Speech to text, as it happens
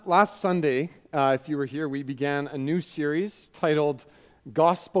Last Sunday, if you were here, we began a new series titled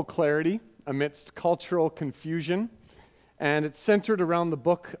Gospel Clarity Amidst Cultural Confusion, and it's centered around the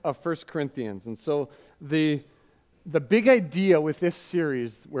book of 1 Corinthians. And so the big idea with this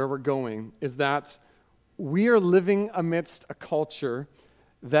series, where we're going, is that we are living amidst a culture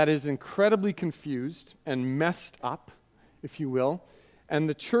that is incredibly confused and messed up, if you will, and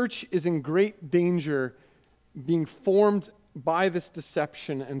the church is in great danger being formed by this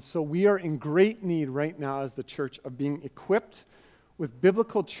deception, and so we are in great need right now as the church of being equipped with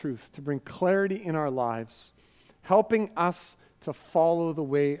biblical truth to bring clarity in our lives, helping us to follow the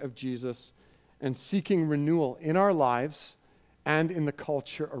way of Jesus and seeking renewal in our lives and in the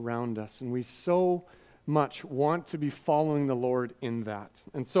culture around us. And we so much want to be following the Lord in that.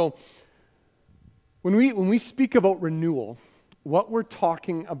 And so when we speak about renewal, what we're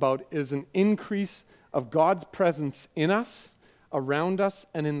talking about is an increase of God's presence in us, around us,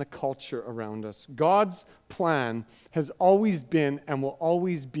 and in the culture around us. God's plan has always been and will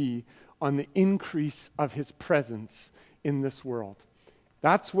always be on the increase of His presence in this world.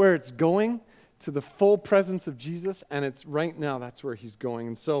 That's where it's going, to the full presence of Jesus, and it's right now that's where He's going.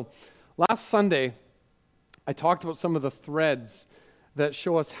 And so last Sunday, I talked about some of the threads that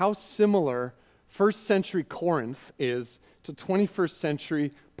show us how similar first century Corinth is to 21st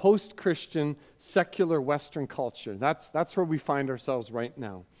century post-Christian secular Western culture. That's where we find ourselves right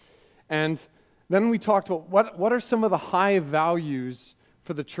now. And then we talked about what are some of the high values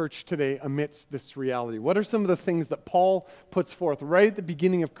for the church today amidst this reality? What are some of the things that Paul puts forth right at the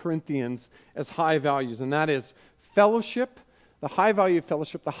beginning of Corinthians as high values? And that is fellowship, the high value of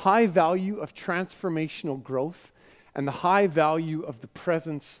fellowship, the high value of transformational growth, and the high value of the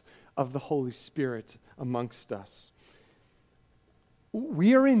presence of the Holy Spirit amongst us.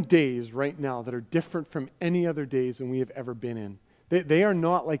 We are in days right now that are different from any other days than we have ever been in. They are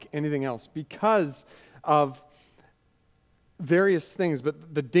not like anything else because of various things,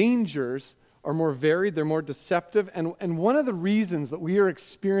 but the dangers are more varied, they're more deceptive, and one of the reasons that we are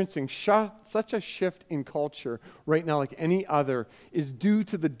experiencing such a shift in culture right now like any other is due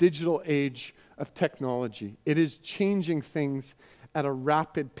to the digital age of technology. It is changing things at a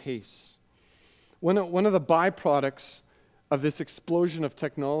rapid pace. One of the byproducts of this explosion of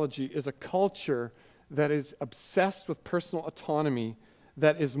technology is a culture that is obsessed with personal autonomy,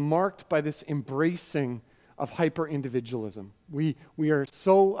 that is marked by this embracing of hyper-individualism. We are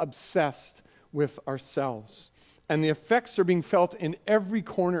so obsessed with ourselves. And the effects are being felt in every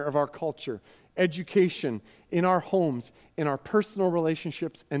corner of our culture: education, in our homes, in our personal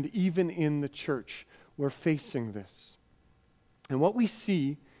relationships, and even in the church. We're facing this. And what we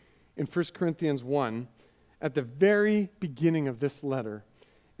see in 1 Corinthians 1, at the very beginning of this letter,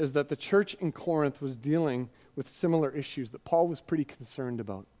 is that the church in Corinth was dealing with similar issues that Paul was pretty concerned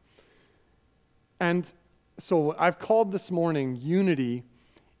about. And so I've called this morning unity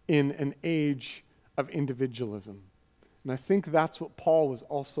in an age of individualism. And I think that's what Paul was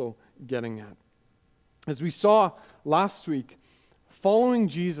also getting at. As we saw last week, following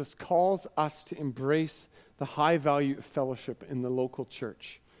Jesus calls us to embrace the high value of fellowship in the local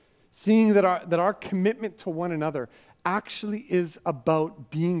church, seeing that our commitment to one another actually is about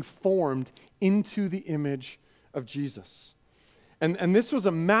being formed into the image of Jesus. And this was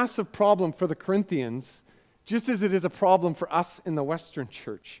a massive problem for the Corinthians, just as it is a problem for us in the Western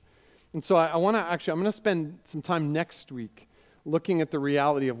church. And so I'm going to spend some time next week looking at the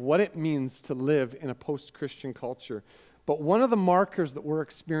reality of what it means to live in a post-Christian culture. But one of the markers that we're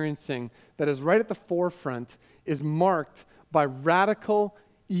experiencing that is right at the forefront is marked by radical,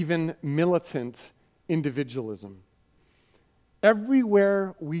 even militant individualism.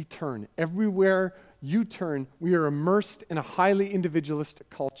 Everywhere we turn, everywhere you turn, we are immersed in a highly individualistic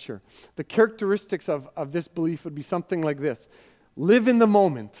culture. The characteristics of this belief would be something like this: live in the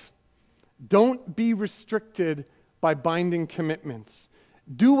moment. Don't be restricted by binding commitments.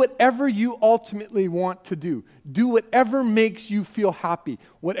 Do whatever you ultimately want to do. Do whatever makes you feel happy.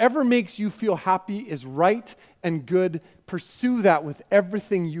 Whatever makes you feel happy is right and good. Pursue that with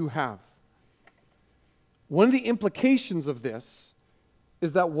everything you have. One of the implications of this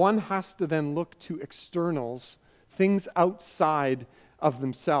is that one has to then look to externals, things outside of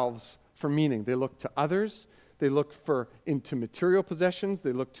themselves, for meaning. They look to others. They look into material possessions.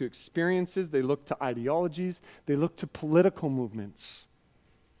 They look to experiences. They look to ideologies. They look to political movements.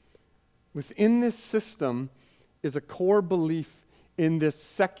 Within this system is a core belief in this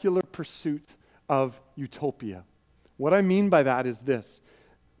secular pursuit of utopia. What I mean by that is this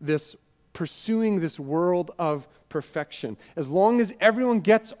pursuing this world of perfection. As long as everyone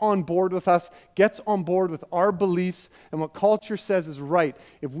gets on board with us, gets on board with our beliefs and what culture says is right,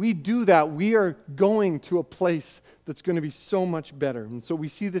 if we do that, we are going to a place that's going to be so much better. And so we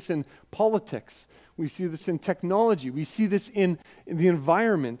see this in politics. We see this in technology. We see this in the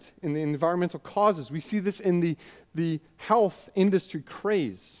environment, in the environmental causes. We see this in the health industry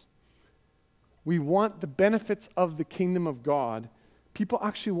craze. We want the benefits of the kingdom of God. People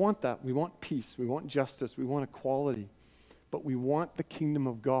actually want that. We want peace. We want justice. We want equality. But we want the kingdom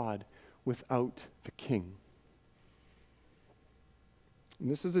of God without the king.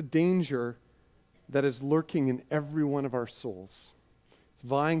 And this is a danger that is lurking in every one of our souls. It's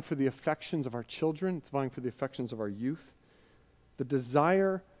vying for the affections of our children. It's vying for the affections of our youth. The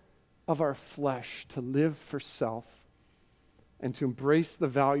desire of our flesh to live for self and to embrace the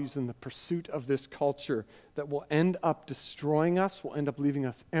values and the pursuit of this culture that will end up destroying us, will end up leaving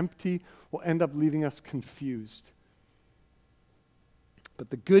us empty, will end up leaving us confused. But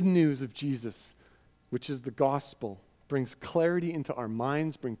the good news of Jesus, which is the gospel, brings clarity into our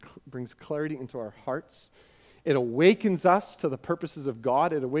minds, brings clarity into our hearts. It awakens us to the purposes of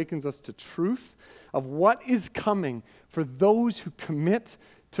God. It awakens us to truth of what is coming for those who commit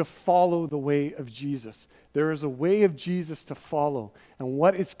to follow the way of Jesus. There is a way of Jesus to follow, and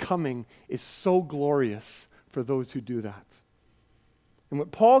what is coming is so glorious for those who do that. And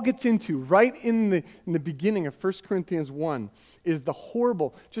what Paul gets into right in the beginning of 1 Corinthians 1 is the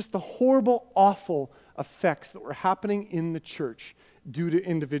horrible, awful effects that were happening in the church due to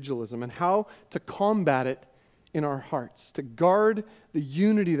individualism and how to combat it in our hearts, to guard the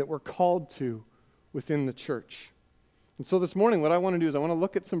unity that we're called to within the church. And so this morning, what I want to do is I want to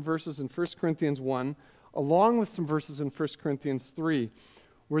look at some verses in 1 Corinthians 1, along with some verses in 1 Corinthians 3,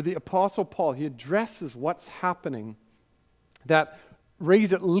 where the Apostle Paul, he addresses what's happening that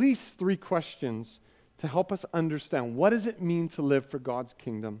raise at least 3 questions to help us understand what does it mean to live for God's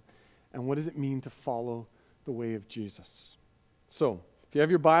kingdom and what does it mean to follow the way of Jesus. So, if you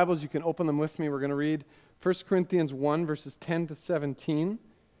have your Bibles, you can open them with me. We're going to read 1 Corinthians 1, verses 10 to 17.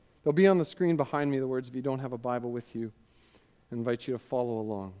 They'll be on the screen behind me, the words, if you don't have a Bible with you. I invite you to follow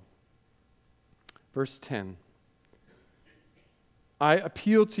along. Verse 10. I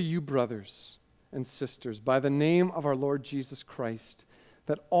appeal to you, brothers and sisters, by the name of our Lord Jesus Christ,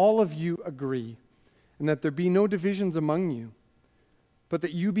 that all of you agree, and that there be no divisions among you, but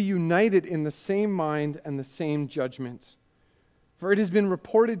that you be united in the same mind and the same judgment. For it has been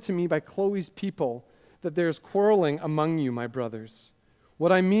reported to me by Chloe's people that there is quarreling among you, my brothers.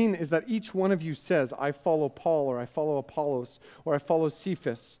 What I mean is that each one of you says, I follow Paul, or I follow Apollos, or I follow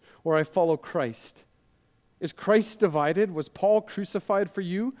Cephas, or I follow Christ. Is Christ divided? Was Paul crucified for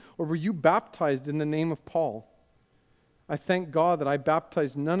you, or were you baptized in the name of Paul? I thank God that I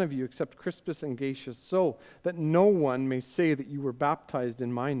baptized none of you except Crispus and Gaius, so that no one may say that you were baptized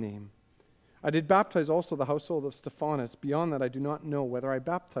in my name. I did baptize also the household of Stephanas. Beyond that, I do not know whether I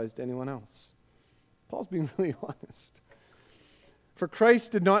baptized anyone else. Paul's being really honest. For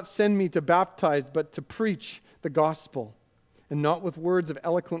Christ did not send me to baptize, but to preach the gospel, and not with words of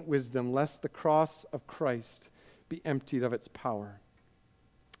eloquent wisdom, lest the cross of Christ be emptied of its power.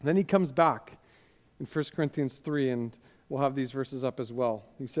 And then he comes back in 1 Corinthians 3, and we'll have these verses up as well.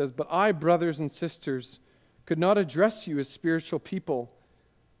 He says, But I, brothers and sisters, could not address you as spiritual people,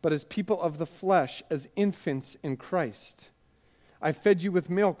 but as people of the flesh, as infants in Christ. I fed you with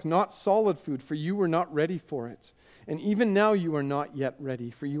milk, not solid food, for you were not ready for it. And even now you are not yet ready,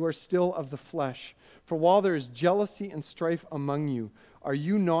 for you are still of the flesh. For while there is jealousy and strife among you, are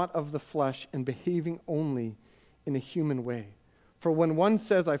you not of the flesh and behaving only in a human way? For when one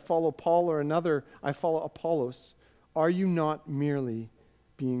says, I follow Paul, or another, I follow Apollos, are you not merely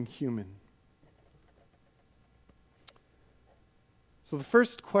being human? So the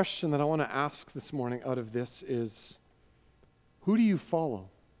first question that I want to ask this morning out of this is, who do you follow?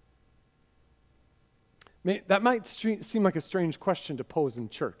 That might seem like a strange question to pose in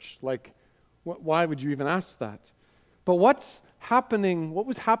church. Like, why would you even ask that? But what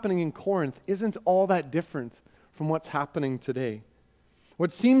was happening in Corinth isn't all that different from what's happening today.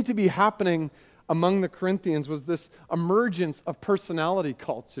 What seemed to be happening among the Corinthians was this emergence of personality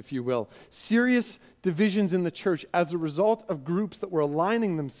cults, if you will. Serious divisions in the church as a result of groups that were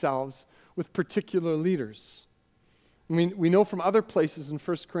aligning themselves with particular leaders. I mean, we know from other places in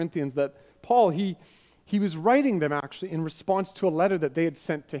 1 Corinthians that Paul, he was writing them actually in response to a letter that they had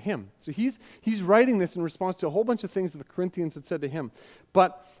sent to him. So he's writing this in response to a whole bunch of things that the Corinthians had said to him.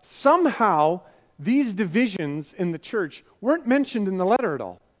 But somehow, these divisions in the church weren't mentioned in the letter at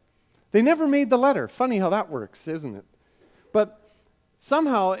all. They never made the letter. Funny how that works, isn't it? But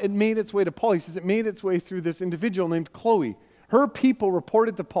Somehow it made its way to Paul. He says it made its way through this individual named Chloe. Her people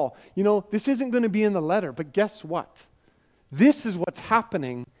reported to Paul, this isn't going to be in the letter, but guess what? This is what's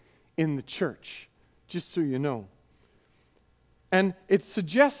happening in the church, just so you know. And it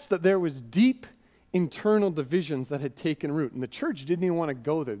suggests that there was deep internal divisions that had taken root, and the church didn't even want to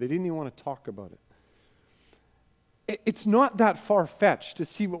go there. They didn't even want to talk about it. It's not that far-fetched to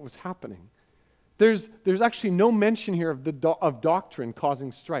see what was happening. There's actually no mention here of doctrine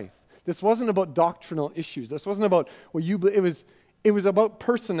causing strife. This wasn't about doctrinal issues. This wasn't about it was about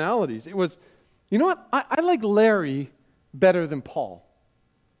personalities. It was, you know what? I like Larry better than Paul.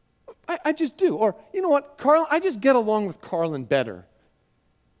 I just do. Or, you know what, Carl, I just get along with Carlin better.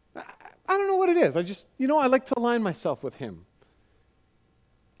 I don't know what it is. I like to align myself with him.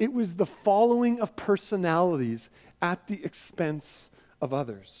 It was the following of personalities at the expense of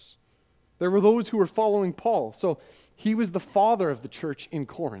others. There were those who were following Paul. So he was the father of the church in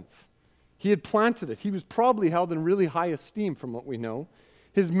Corinth. He had planted it. He was probably held in really high esteem from what we know.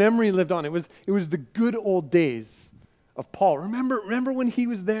 His memory lived on. It was the good old days of Paul. Remember when he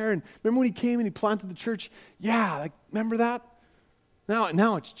was there, and remember when he came and he planted the church? Yeah, remember that?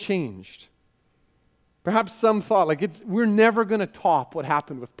 Now it's changed. Perhaps some thought, we're never going to top what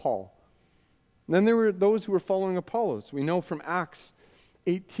happened with Paul. And then there were those who were following Apollos. We know from Acts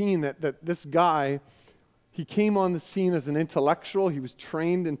 18 that this guy, he came on the scene as an intellectual. He was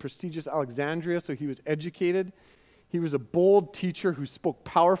trained in prestigious Alexandria, so he was educated. He was a bold teacher who spoke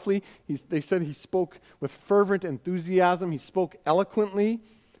powerfully. They said he spoke with fervent enthusiasm. He spoke eloquently.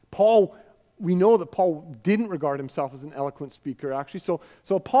 We know that Paul didn't regard himself as an eloquent speaker, actually. So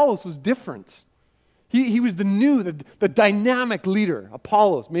Apollos was different. He was the dynamic leader.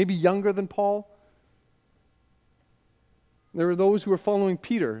 Apollos, maybe younger than Paul. There were those who were following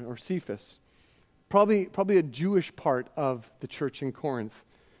Peter or Cephas, probably a Jewish part of the church in Corinth.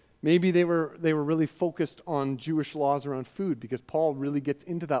 Maybe they were really focused on Jewish laws around food, because Paul really gets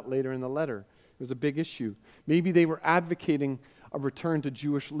into that later in the letter. It was a big issue. Maybe they were advocating a return to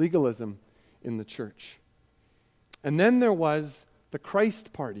Jewish legalism in the church. And then there was the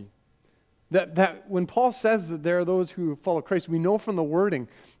Christ party. That when Paul says that there are those who follow Christ, we know from the wording,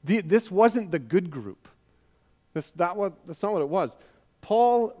 this wasn't the good group. That's not what it was.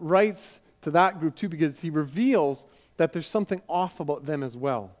 Paul writes to that group too, because he reveals that there's something off about them as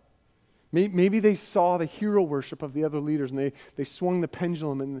well. Maybe they saw the hero worship of the other leaders, and they swung the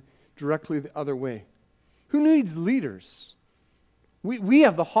pendulum in directly the other way. Who needs leaders? We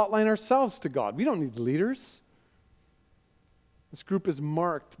have the hotline ourselves to God. We don't need leaders. This group is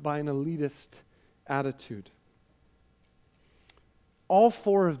marked by an elitist attitude. All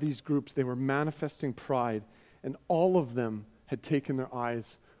four of these groups, they were manifesting pride, and all of them had taken their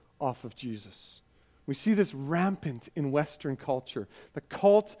eyes off of Jesus. We see this rampant in Western culture, the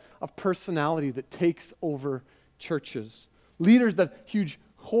cult of personality that takes over churches. Leaders that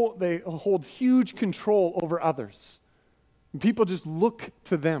hold huge control over others. And people just look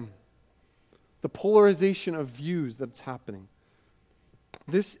to them. The polarization of views that's happening.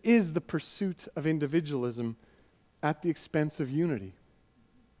 This is the pursuit of individualism at the expense of unity.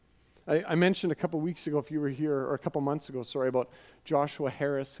 I mentioned a couple weeks ago, if you were here, or a couple months ago, about Joshua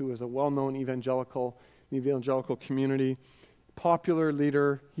Harris, who is a well-known evangelical in the evangelical community, popular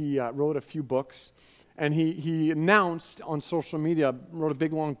leader. He wrote a few books, and he announced on social media, wrote a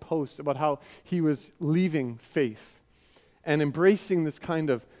big long post about how he was leaving faith and embracing this kind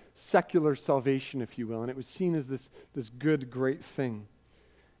of secular salvation, if you will, and it was seen as this good, great thing.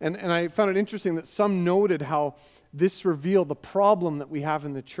 And I found it interesting that some noted how this revealed the problem that we have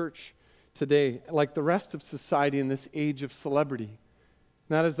in the church today, like the rest of society in this age of celebrity.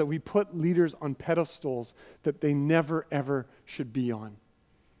 And that is that we put leaders on pedestals that they never, ever should be on.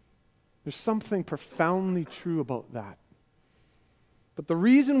 There's something profoundly true about that. But the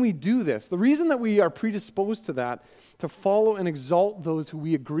reason we do this, the reason that we are predisposed to that, to follow and exalt those who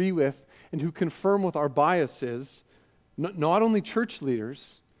we agree with and who confirm with our biases, not only church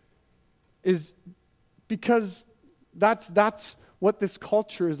leaders, is because that's what this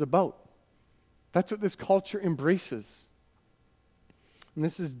culture is about. That's what this culture embraces. And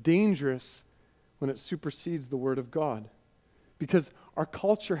this is dangerous when it supersedes the Word of God, because our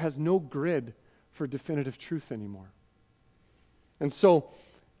culture has no grid for definitive truth anymore. And so,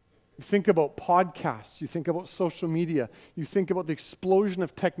 you think about podcasts, you think about social media, you think about the explosion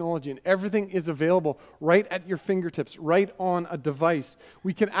of technology, and everything is available right at your fingertips, right on a device.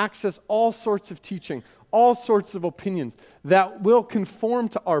 We can access all sorts of teaching, all sorts of opinions that will conform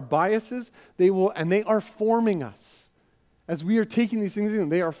to our biases. They are forming us. As we are taking these things in,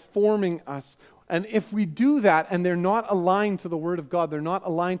 they are forming us And if we do that and they're not aligned to the Word of God, they're not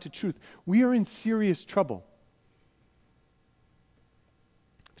aligned to truth, we are in serious trouble.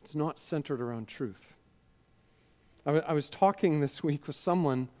 It's not centered around truth. I was talking this week with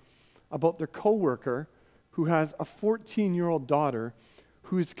someone about their coworker who has a 14-year-old daughter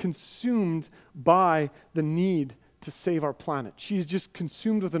who is consumed by the need to save our planet. She's just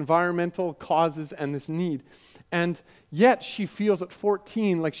consumed with environmental causes and this need. And yet she feels at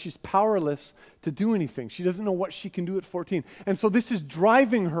 14 like she's powerless to do anything. She doesn't know what she can do at 14. And so this is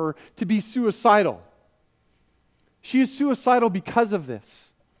driving her to be suicidal. She is suicidal because of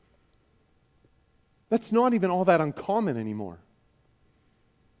this. That's not even all that uncommon anymore.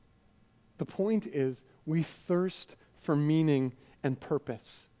 The point is, we thirst for meaning and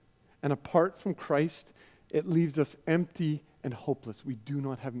purpose. And apart from Christ, it leaves us empty and hopeless. We do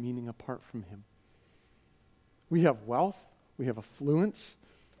not have meaning apart from Him. We have wealth, we have affluence,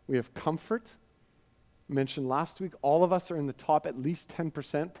 we have comfort. I mentioned last week, all of us are in the top at least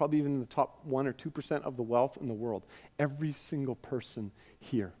 10%, probably even in the top 1 or 2% of the wealth in the world. Every single person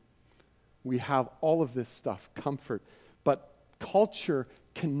here. We have all of this stuff, comfort. But culture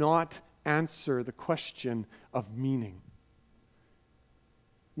cannot answer the question of meaning.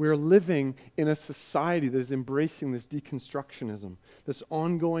 We're living in a society that is embracing this deconstructionism, this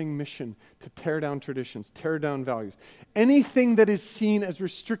ongoing mission to tear down traditions, tear down values. Anything that is seen as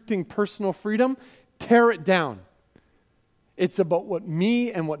restricting personal freedom, tear it down. It's about what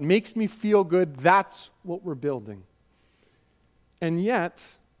me and what makes me feel good. That's what we're building. And yet,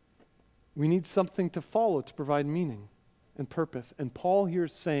 we need something to follow to provide meaning and purpose. And Paul here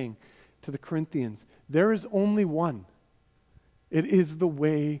is saying to the Corinthians, there is only one. It is the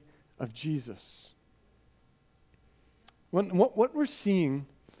way of Jesus. What we're seeing,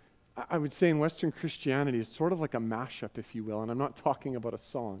 I would say, in Western Christianity is sort of like a mashup, if you will. And I'm not talking about a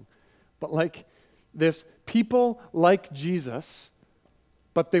song. But like this, people like Jesus,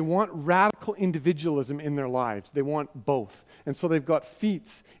 but they want radical individualism in their lives. They want both. And so they've got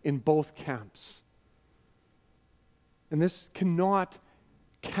feet in both camps. And this cannot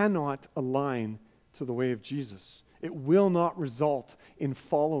align to the way of Jesus. It will not result in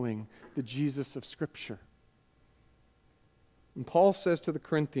following the Jesus of Scripture. And Paul says to the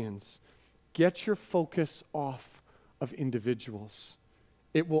Corinthians, get your focus off of individuals.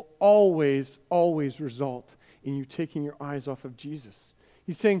 It will always, always result in you taking your eyes off of Jesus.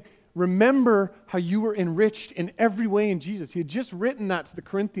 He's saying, remember how you were enriched in every way in Jesus. He had just written that to the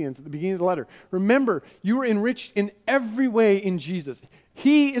Corinthians at the beginning of the letter. Remember, you were enriched in every way in Jesus.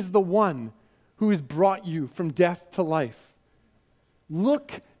 He is the one who has brought you from death to life.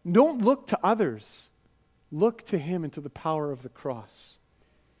 Don't look to others. Look to Him and to the power of the cross.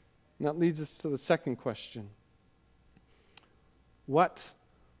 And that leads us to the second question. What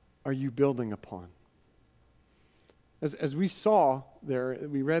are you building upon? As we saw there,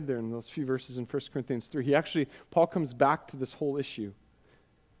 we read there in those few verses in 1 Corinthians 3, Paul comes back to this whole issue.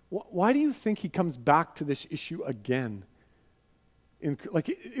 Why do you think he comes back to this issue again?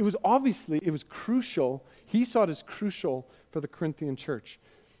 It was crucial. He saw it as crucial for the Corinthian church.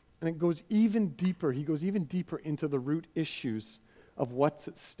 And it goes even deeper. He goes even deeper into the root issues of what's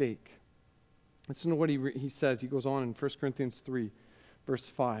at stake. Listen to what he says. He goes on in 1 Corinthians 3, verse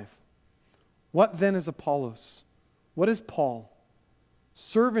 5. What then is Apollos? What is Paul?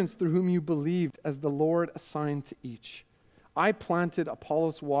 Servants through whom you believed as the Lord assigned to each. I planted,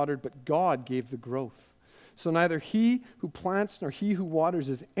 Apollos watered, but God gave the growth. So neither he who plants nor he who waters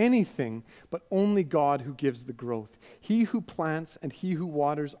is anything, but only God who gives the growth. He who plants and he who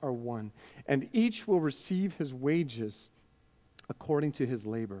waters are one, and each will receive his wages according to his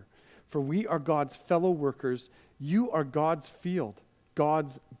labor. For we are God's fellow workers. You are God's field,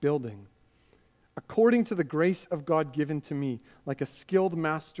 God's building. According to the grace of God given to me, like a skilled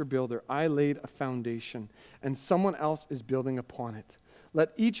master builder, I laid a foundation, and someone else is building upon it.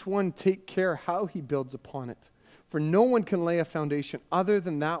 Let each one take care how he builds upon it. For no one can lay a foundation other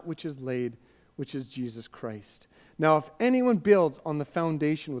than that which is laid, which is Jesus Christ. Now, if anyone builds on the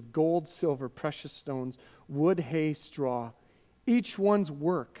foundation with gold, silver, precious stones, wood, hay, straw, each one's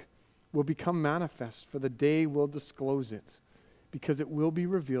work will become manifest, for the day will disclose it, because it will be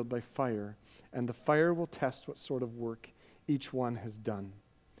revealed by fire, and the fire will test what sort of work each one has done.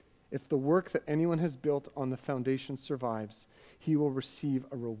 If the work that anyone has built on the foundation survives, he will receive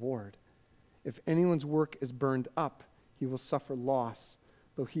a reward. If anyone's work is burned up, he will suffer loss,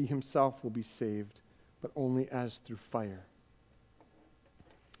 though he himself will be saved, but only as through fire.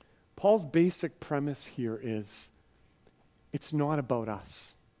 Paul's basic premise here is, it's not about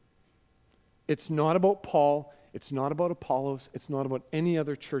us. It's not about Paul. It's not about Apollos. It's not about any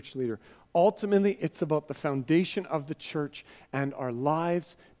other church leader. Ultimately, it's about the foundation of the church and our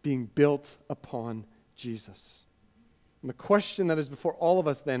lives being built upon Jesus. And the question that is before all of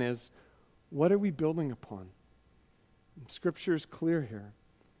us then is, what are we building upon? Scripture is clear here.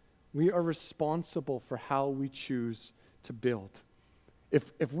 We are responsible for how we choose to build.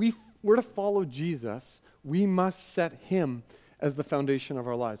 If we were to follow Jesus, we must set him as the foundation of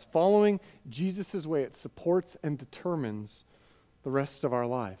our lives. Following Jesus' way, it supports and determines the rest of our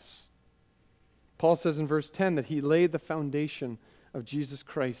lives. Paul says in verse 10 that he laid the foundation of Jesus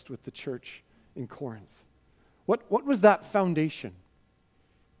Christ with the church in Corinth. What was that foundation?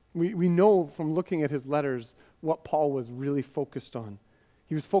 We know from looking at his letters what Paul was really focused on.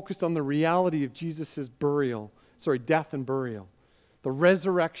 He was focused on the reality of Jesus' death and burial. The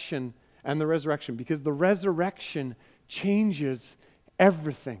resurrection and the resurrection, because the resurrection changes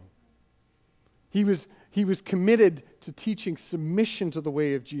everything. He was committed to teaching submission to the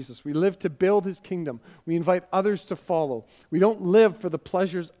way of Jesus. We live to build his kingdom. We invite others to follow. We don't live for the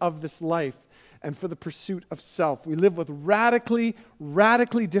pleasures of this life and for the pursuit of self. We live with radically,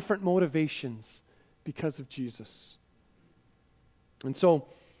 radically different motivations because of Jesus. And so,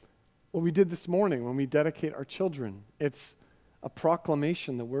 what we did this morning when we dedicate our children, it's a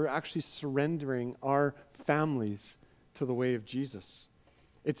proclamation that we're actually surrendering our families to the way of Jesus.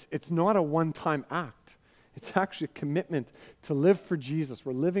 It's not a one-time act. It's actually a commitment to live for Jesus.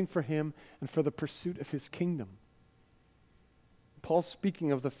 We're living for him and for the pursuit of his kingdom. Paul's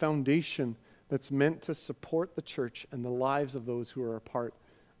speaking of the foundation that's meant to support the church and the lives of those who are a part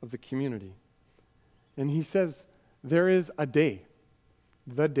of the community. And he says, there is a day,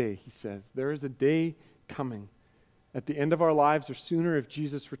 he says, there is a day coming at the end of our lives or sooner if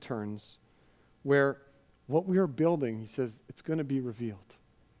Jesus returns, where what we are building, he says, it's going to be revealed.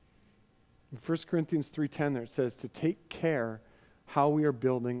 In 1 Corinthians 3:10 there it says to take care how we are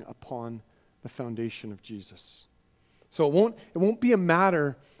building upon the foundation of Jesus. So it won't be a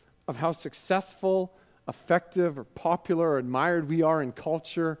matter of how successful, effective, or popular or admired we are in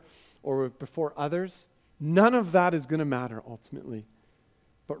culture or before others. None of that is going to matter ultimately,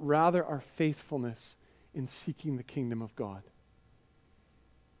 but rather our faithfulness in seeking the kingdom of God.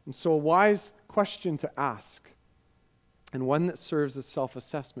 And so a wise question to ask, and one that serves as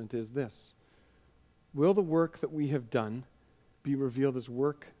self-assessment, is this: will the work that we have done be revealed as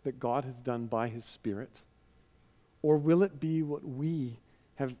work that God has done by his Spirit? Or will it be what we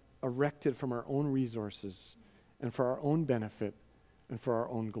have erected from our own resources and for our own benefit and for our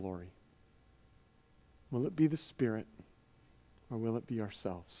own glory? Will it be the Spirit or will it be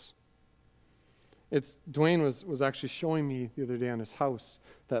ourselves? Dwayne was actually showing me the other day on his house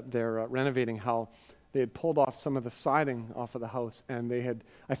that they're renovating, how they had pulled off some of the siding off of the house, and they had,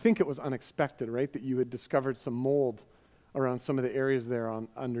 I think it was unexpected, right, that you had discovered some mold around some of the areas there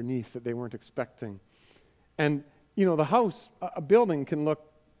underneath that they weren't expecting. And, the house, a building can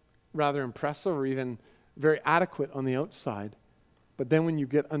look rather impressive or even very adequate on the outside, but then when you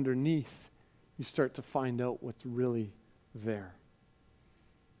get underneath, you start to find out what's really there.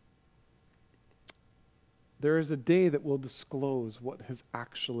 There is a day that will disclose what has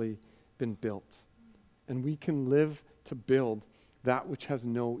actually been built, and we can live to build that which has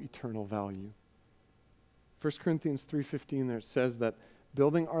no eternal value. 1 Corinthians 3:15 there it says that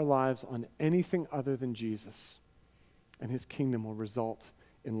building our lives on anything other than Jesus and his kingdom will result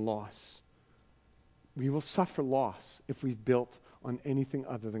in loss. We will suffer loss if we've built on anything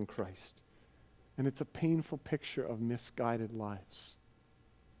other than Christ. And it's a painful picture of misguided lives.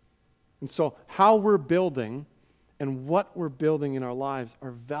 And so how we're building and what we're building in our lives are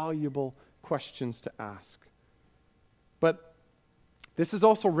valuable questions to ask. But this is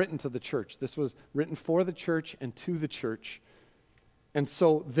also written to the church. This was written for the church and to the church. And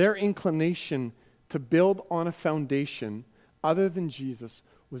so their inclination to build on a foundation other than Jesus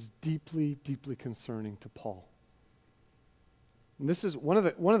was deeply, deeply concerning to Paul. And this is one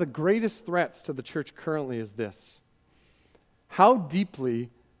of the greatest threats to the church currently is this: how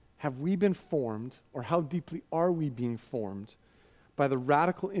deeply have we been formed, or how deeply are we being formed by the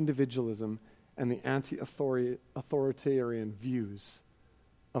radical individualism and the anti-authoritarian views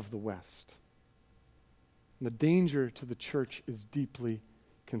of the West? And the danger to the church is deeply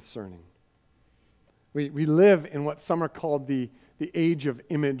concerning. We live in what some are called the age of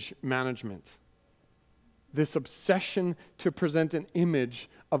image management. This obsession to present an image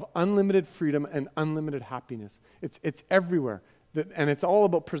of unlimited freedom and unlimited happiness. It's everywhere. And it's all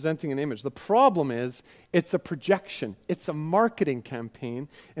about presenting an image. The problem is, it's a projection. It's a marketing campaign,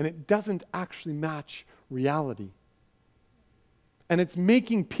 and it doesn't actually match reality. And it's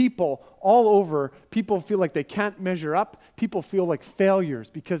making people all over, people feel like they can't measure up. People feel like failures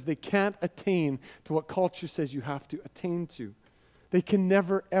because they can't attain to what culture says you have to attain to. They can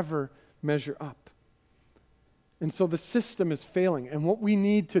never, ever measure up. And so the system is failing. And what we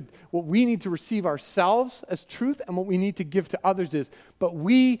need to receive ourselves as truth and what we need to give to others is, but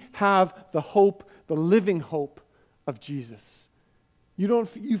we have the hope, the living hope of Jesus. You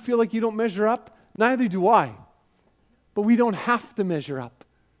feel like you don't measure up? Neither do I. But we don't have to measure up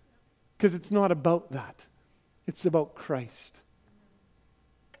because it's not about that. It's about Christ.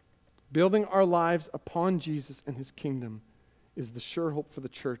 Building our lives upon Jesus and his kingdom is the sure hope for the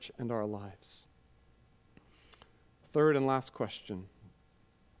church and our lives. Third and last question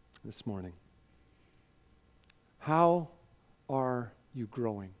this morning. How are you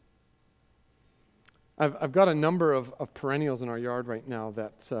growing? I've got a number of perennials in our yard right now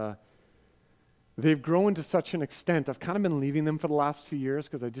that they've grown to such an extent. I've kind of been leaving them for the last few years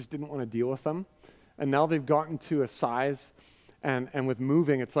because I just didn't want to deal with them. And now they've gotten to a size, and with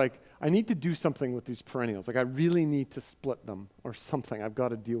moving, it's like, I need to do something with these perennials. Like, I really need to split them or something. I've got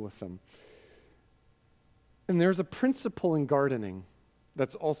to deal with them. And there's a principle in gardening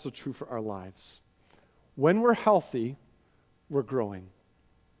that's also true for our lives. When we're healthy, we're growing.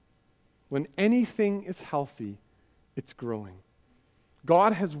 When anything is healthy, it's growing.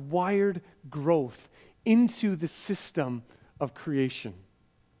 God has wired growth into the system of creation.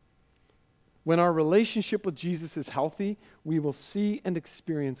 When our relationship with Jesus is healthy, we will see and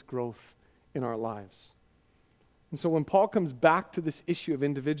experience growth in our lives. And so when Paul comes back to this issue of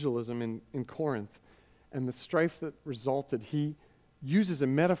individualism in Corinth and the strife that resulted, he uses a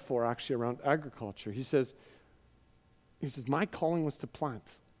metaphor actually around agriculture. He says, my calling was to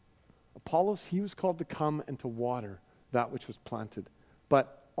plant. Apollos, he was called to come and to water that which was planted.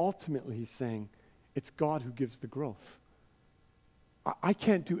 But ultimately, he's saying, it's God who gives the growth. I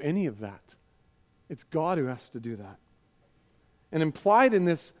can't do any of that. It's God who has to do that. And implied in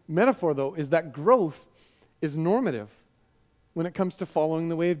this metaphor, though, is that growth is normative when it comes to following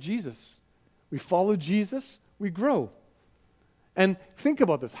the way of Jesus. We follow Jesus, we grow. And think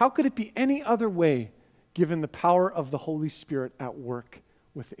about this. How could it be any other way given the power of the Holy Spirit at work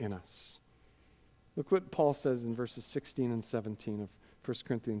within us? Look what Paul says in verses 16 and 17 of 1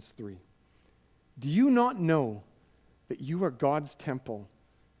 Corinthians 3. Do you not know that you are God's temple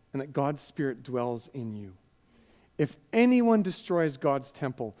and that God's Spirit dwells in you? If anyone destroys God's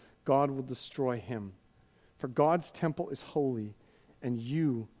temple, God will destroy him. For God's temple is holy, and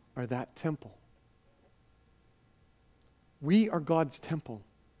you are that temple. We are God's temple.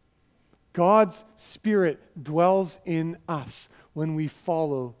 God's Spirit dwells in us when we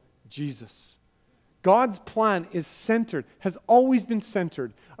follow Jesus. God's plan is centered, has always been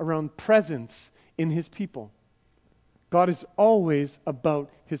centered around presence in his people. God is always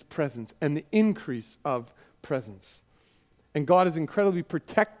about his presence and the increase of presence. And God is incredibly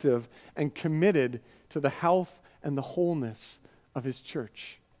protective and committed to the health and the wholeness of his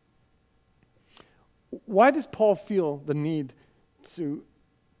church. Why does Paul feel the need to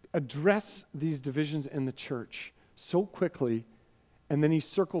address these divisions in the church so quickly, and then he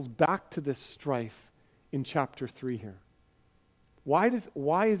circles back to this strife in chapter 3 here? Why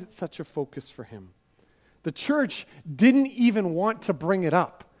is it such a focus for him? The church didn't even want to bring it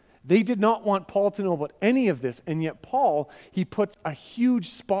up. They did not want Paul to know about any of this, and yet Paul, he puts a huge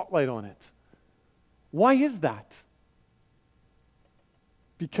spotlight on it. Why is that?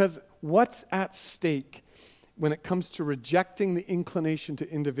 Because what's at stake when it comes to rejecting the inclination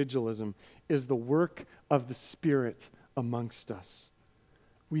to individualism is the work of the Spirit amongst us.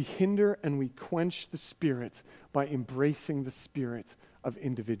 We hinder and we quench the Spirit by embracing the spirit of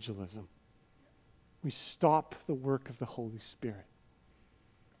individualism. We stop the work of the Holy Spirit.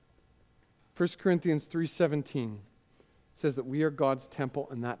 1 Corinthians 3:17 says that we are God's temple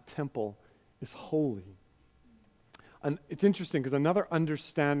and that temple is holy. And it's interesting because another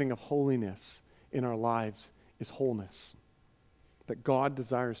understanding of holiness in our lives is wholeness that God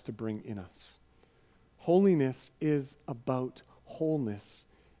desires to bring in us. Holiness is about wholeness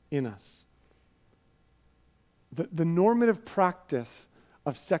in us. The normative practice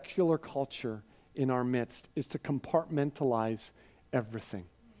of secular culture in our midst is to compartmentalize everything.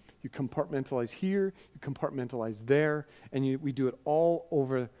 You compartmentalize here, you compartmentalize there, and we do it all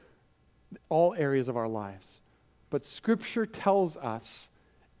over all areas of our lives. But Scripture tells us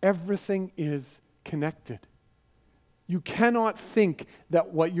everything is connected. You cannot think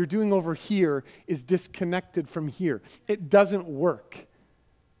that what you're doing over here is disconnected from here. It doesn't work.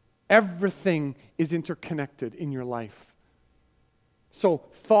 Everything is interconnected in your life. So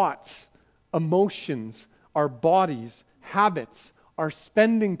thoughts, emotions, our bodies, habits, our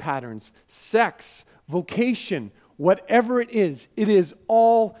spending patterns, sex, vocation, whatever it is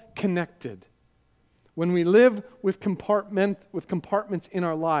all connected. When we live with compartments in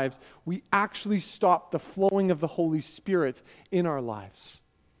our lives, we actually stop the flowing of the Holy Spirit in our lives.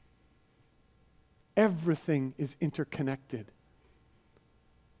 Everything is interconnected.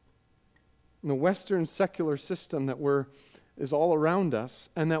 And the Western secular system that is all around us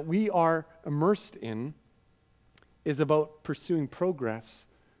and that we are immersed in is about pursuing progress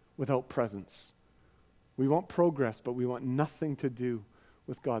without presence. We want progress, but we want nothing to do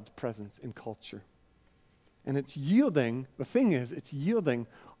with God's presence in culture. And it's yielding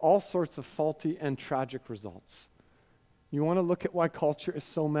all sorts of faulty and tragic results. You want to look at why culture is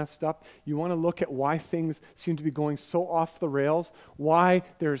so messed up? You want to look at why things seem to be going so off the rails? Why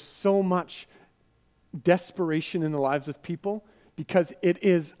there's so much desperation in the lives of people? Because it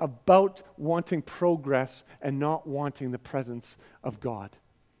is about wanting progress and not wanting the presence of God.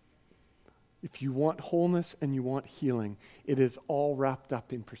 If you want wholeness and you want healing, it is all wrapped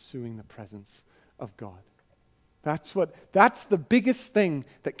up in pursuing the presence of God. That's the biggest thing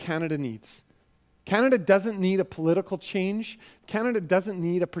that Canada needs. Canada doesn't need a political change. Canada doesn't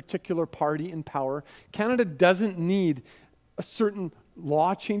need a particular party in power. Canada doesn't need a certain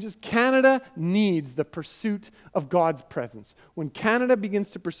law changes. Canada needs the pursuit of God's presence. When Canada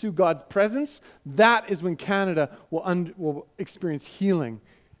begins to pursue God's presence, that is when Canada will experience healing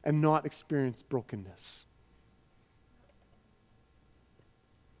and not experience brokenness.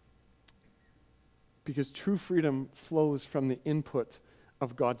 Because true freedom flows from the input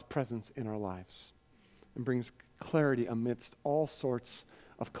of God's presence in our lives and brings clarity amidst all sorts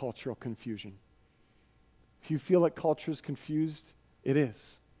of cultural confusion. If you feel like culture is confused, it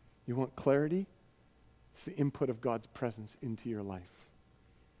is. You want clarity? It's the input of God's presence into your life.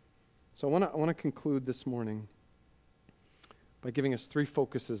 So I want to conclude this morning by giving us 3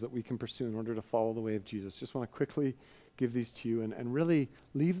 focuses that we can pursue in order to follow the way of Jesus. Just want to quickly give these to you and really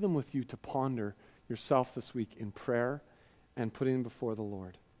leave them with you to ponder yourself this week in prayer and putting them before the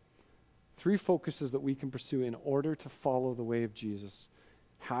Lord. 3 focuses that we can pursue in order to follow the way of Jesus.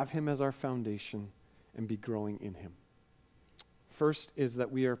 Have him as our foundation and be growing in him. First is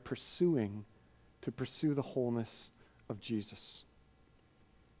that we are pursue the wholeness of Jesus.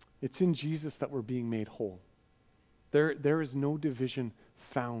 It's in Jesus that we're being made whole. There is no division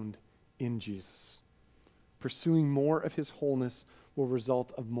found in Jesus. Pursuing more of his wholeness will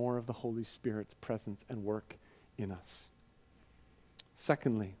result of more of the Holy Spirit's presence and work in us.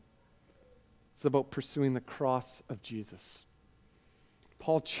 Secondly, it's about pursuing the cross of Jesus.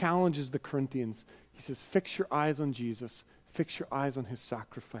 Paul challenges the Corinthians. He says, fix your eyes on Jesus. Fix your eyes on his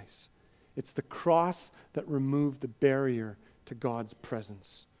sacrifice. It's the cross that removed the barrier to God's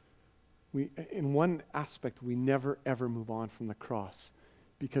presence. In one aspect, we never ever move on from the cross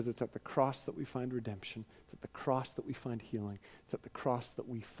because it's at the cross that we find redemption. It's at the cross that we find healing. It's at the cross that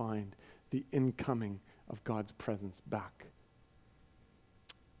we find the incoming of God's presence back.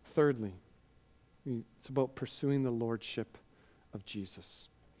 Thirdly, it's about pursuing the lordship of Jesus.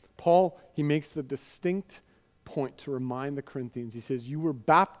 Paul, he makes the distinct point to remind the Corinthians. He says, you were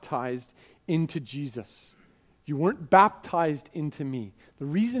baptized into Jesus. You weren't baptized into me. The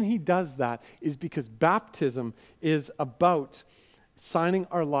reason he does that is because baptism is about signing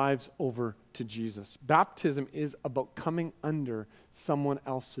our lives over to Jesus. Baptism is about coming under someone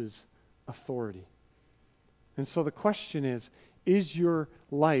else's authority. And so the question is your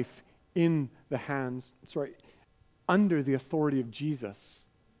life under the authority of Jesus,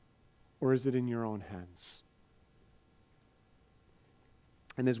 or is it in your own hands?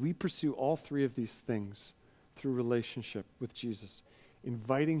 And as we pursue all 3 of these things through relationship with Jesus,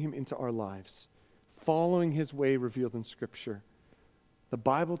 inviting him into our lives, following his way revealed in Scripture, the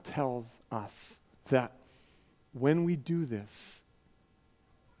Bible tells us that when we do this,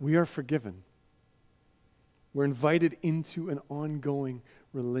 we are forgiven. We're invited into an ongoing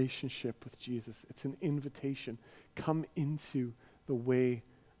relationship with Jesus. It's an invitation. Come into the way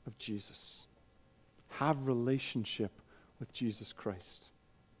of Jesus. Have relationship with Jesus Christ.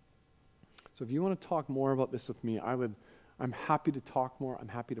 So if you want to talk more about this with me, I'm happy to talk more. I'm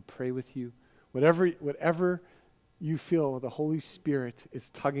happy to pray with you. Whatever you feel the Holy Spirit is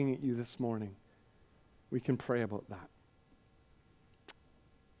tugging at you this morning, we can pray about that.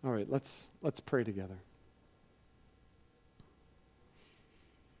 All right, let's pray together.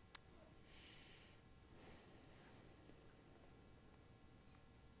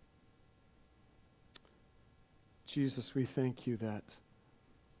 Jesus, we thank you that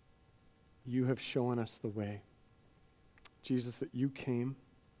you have shown us the way. Jesus, that you came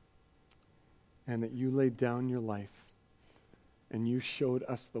and that you laid down your life and you showed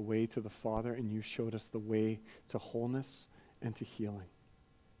us the way to the Father, and you showed us the way to wholeness and to healing.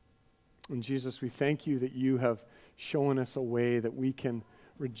 And Jesus, we thank you that you have shown us a way that we can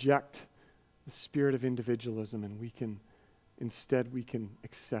reject the spirit of individualism, and instead we can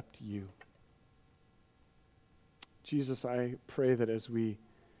accept you. Jesus, I pray that as we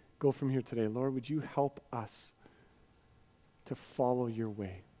go from here today, Lord, would you help us to follow your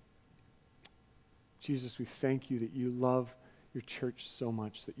way? Jesus, we thank you that you love your church so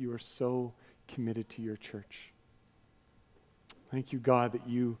much, that you are so committed to your church. Thank you, God, that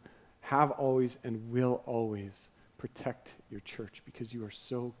you have always and will always protect your church because you are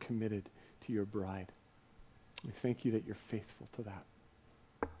so committed to your bride. We thank you that you're faithful to that.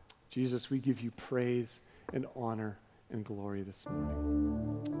 Jesus, we give you praise and honor and glory this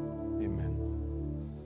morning.